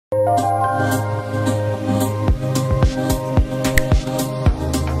Well,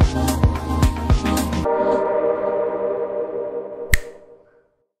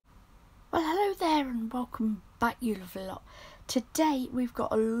 hello there and welcome back, you lovely lot. Today we've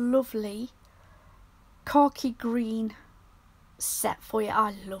got a lovely khaki green set for you.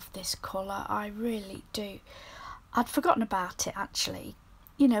 I love this colour, I really do. I'd forgotten about it actually,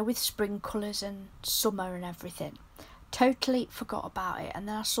 you know, with spring colours and summer and everything. Totally forgot about it, and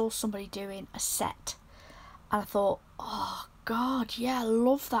then I saw somebody doing a set and I thought, oh god, yeah, I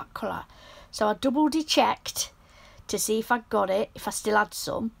love that colour. So I double checked to see if I got it, if I still had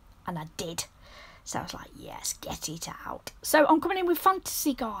some, and I did. So I was like, yes, get it out. So I'm coming in with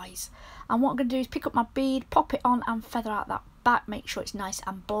Fantasy, guys, and what I'm going to do is pick up my bead, pop it on and feather out that back, make sure it's nice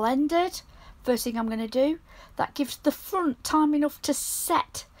and blended. First thing I'm going to do, that gives the front time enough to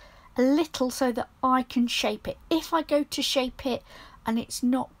set a little so that I can shape it. If I go to shape it and it's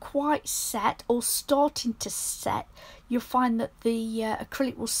not quite set or starting to set, you'll find that the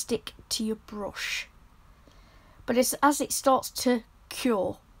acrylic will stick to your brush. But as it starts to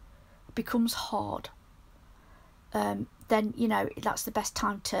cure, becomes hard, then you know that's the best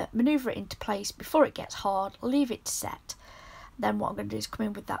time to maneuver it into place before it gets hard. Leave it to set. Then what I'm going to do is come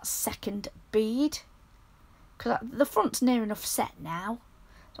in with that second bead, because the front's near enough set now.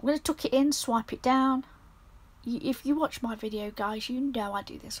 So I'm going to tuck it in, swipe it down. If you watch my video, guys, you know I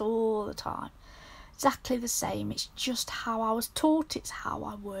do this all the time. Exactly the same. It's just how I was taught. It's how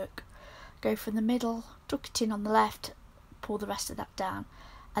I work. Go from the middle, tuck it in on the left, pull the rest of that down,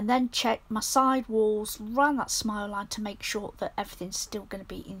 and then check my side walls around that smile line to make sure that everything's still going to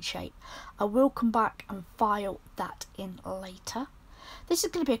be in shape. I will come back and file that in later. This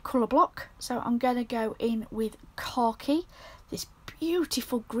is going to be a colour block, so I'm going to go in with Khaki, this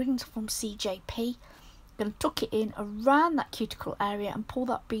beautiful green from CJP. I'm going to tuck it in around that cuticle area and pull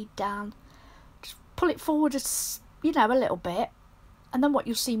that bead down. Just pull it forward, you know, a little bit, and then what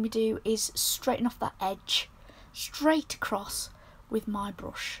you'll see me do is straighten off that edge straight across with my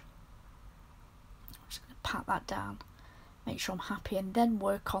brush. I'm just going to pat that down, make sure I'm happy, and then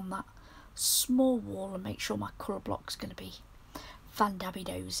work on that small wall and make sure my colour block's going to be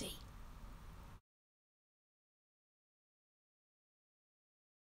fan-dabby-dozy.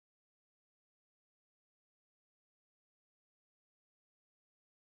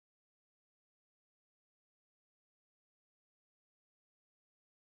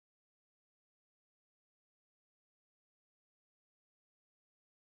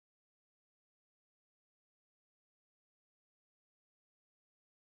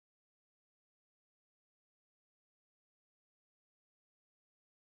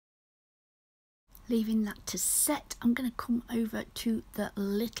 Leaving that to set, I'm going to come over to the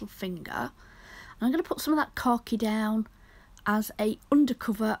little finger and I'm going to put some of that khaki down as a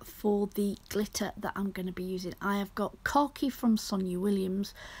undercover for the glitter that I'm going to be using. I have got Khaki from Sonia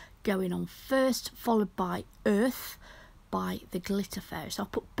going on first, followed by Earth by the Glitter Fairy. So I'll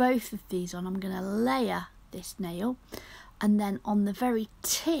put both of these on. I'm going to layer this nail, and then on the very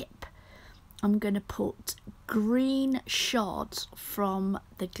tip I'm going to put green Shards from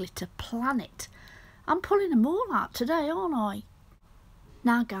the Glitter Planet. I'm pulling them all out today, aren't I?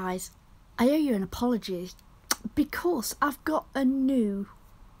 Now guys, I owe you an apology because I've got a new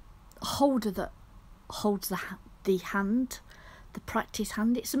holder that holds the hand, the practice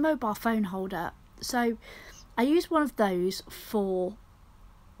hand. It's a mobile phone holder, so I use one of those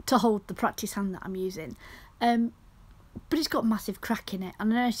to hold the practice hand that I'm using, but it's got a massive crack in it,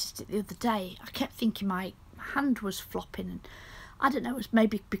 and I noticed it the other day. I kept thinking my hand was flopping, and I don't know, it was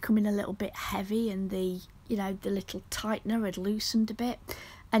maybe becoming a little bit heavy, and the little tightener had loosened a bit.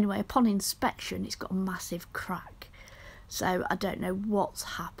 Anyway, upon inspection, it's got a massive crack. So I don't know what's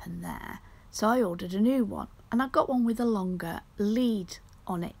happened there. So I ordered a new one, and I got one with a longer lead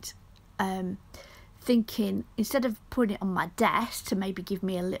on it. Thinking instead of putting it on my desk to maybe give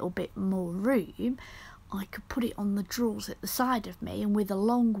me a little bit more room, I could put it on the drawers at the side of me, and with a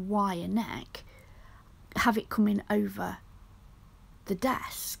long wire neck, have it coming over the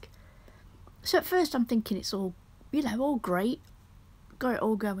desk. So at first I'm thinking it's all, you know, all great, got it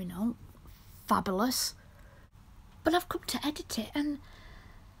all going on, fabulous. But I've come to edit it and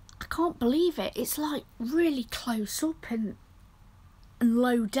I can't believe it. It's like really close up and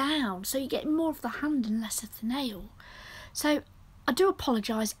low down, so you get more of the hand and less of the nail. So I do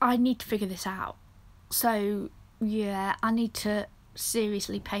apologise, I need to figure this out. So yeah, I need to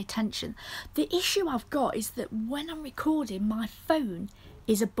seriously pay attention. The issue I've got is that when I'm recording, my phone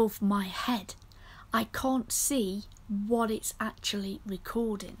is above my head. I can't see what it's actually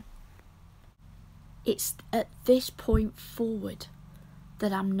recording. It's at this point forward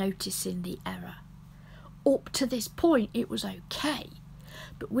that I'm noticing the error. Up to this point it was okay,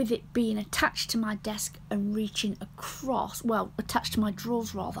 but with it being attached to my desk and reaching across, well, attached to my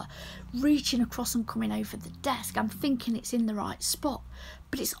drawers rather, reaching across and coming over the desk, I'm thinking it's in the right spot,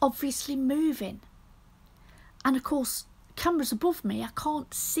 but it's obviously moving. And of course, camera's above me, I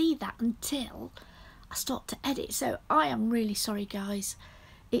can't see that until I start to edit. So I am really sorry, guys.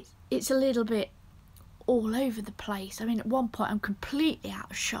 It's a little bit all over the place. I mean, at one point I'm completely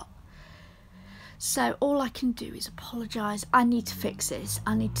out of shot. So all I can do is apologise. I need to fix this.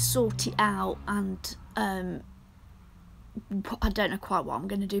 I need to sort it out, and I don't know quite what I'm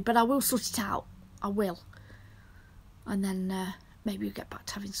going to do, but I will sort it out. I will. And then maybe we'll get back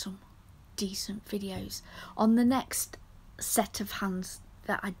to having some decent videos. On the next set of hands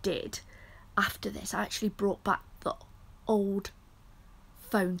that I did after this, I actually brought back the old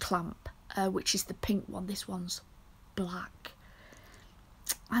phone clamp, which is the pink one. This one's black.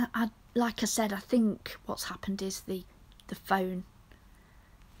 I like I said, I think what's happened is the phone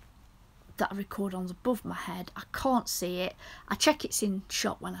that I record on's above my head. I can't see it. I check it's in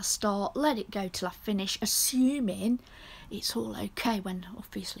shot when I start, let it go till I finish, assuming it's all okay, when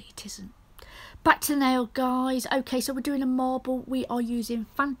obviously it isn't. Back to the nail, guys. Okay, so we're doing a marble. We are using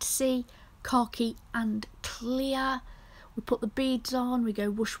Fantasy, Khaki and Clear. We put the beads on, we go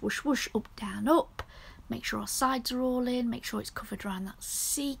whoosh, whoosh, whoosh, up, down, up. Make sure our sides are all in, make sure it's covered around that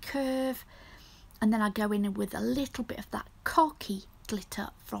C curve. And then I go in with a little bit of that Khaki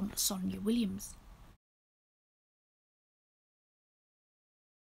glitter from Sonia Williams.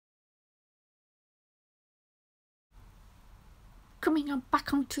 Coming on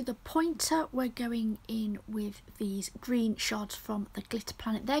back onto the pointer, we're going in with these green shards from the Glitter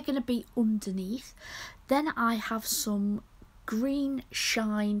Planet. They're going to be underneath. Then I have some green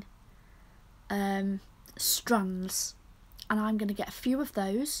shine strands, and I'm going to get a few of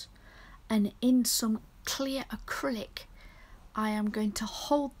those, and in some clear acrylic I am going to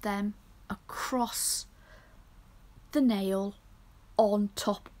hold them across the nail on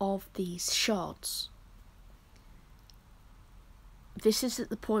top of these shards. This is at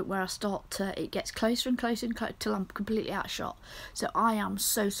the point where I start to, it gets closer and closer and closer till I'm completely out of shot. So I am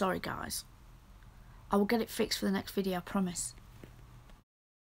so sorry, guys. I will get it fixed for the next video, I promise.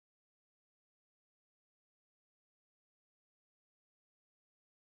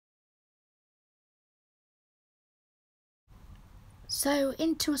 So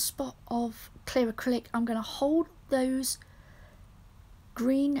into a spot of clear acrylic, I'm going to hold those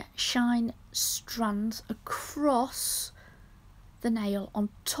green shine strands across the nail on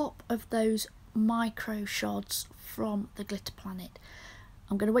top of those micro shards from the Glitter Planet.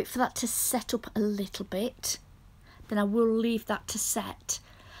 I'm going to wait for that to set up a little bit, then I will leave that to set.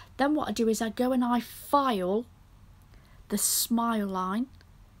 Then what I do is I go and I file the smile line.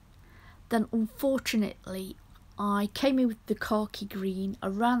 Then unfortunately I came in with the khaki green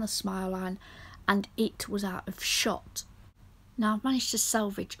around the smile line and it was out of shot. Now I've managed to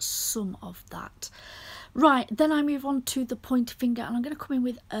salvage some of that. Right, then I move on to the pointer finger, and I'm going to come in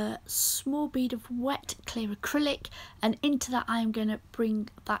with a small bead of wet clear acrylic, and into that I am going to bring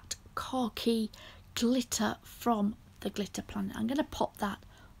that khaki glitter from the Glitter Planet. I'm going to pop that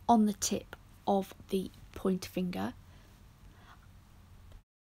on the tip of the pointer finger.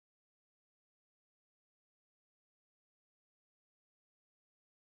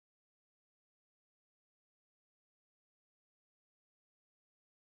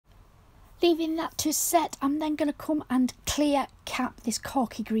 Leaving that to set, I'm then going to come and clear cap this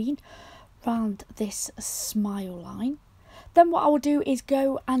khaki green round this smile line. Then what I will do is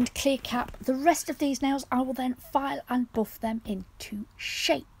go and clear cap the rest of these nails. I will then file and buff them into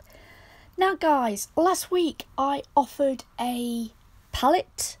shape. Now guys, last week I offered a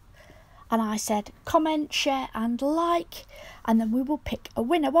palette and I said comment, share and like, and then we will pick a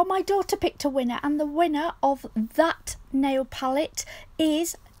winner. Well, my daughter picked a winner, and the winner of that nail palette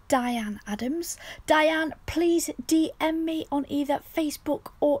is Diane Adams. Diane, please DM me on either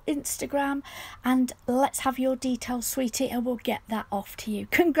Facebook or Instagram and let's have your details, sweetie, and we'll get that off to you.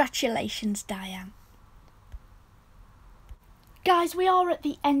 Congratulations, Diane. Guys, we are at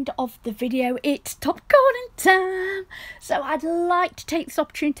the end of the video. It's popcorn time. So I'd like to take this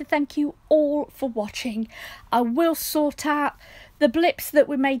opportunity to thank you all for watching. I will sort out the blips that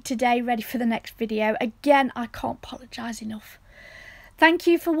we made today ready for the next video. Again, I can't apologise enough. Thank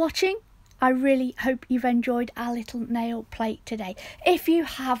you for watching. I really hope you've enjoyed our little nail plate today. If you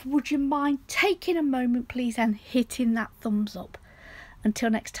have, would you mind taking a moment, please, and hitting that thumbs up.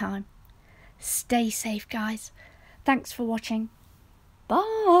 Until next time, stay safe, guys. Thanks for watching.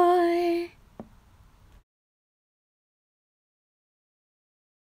 Bye.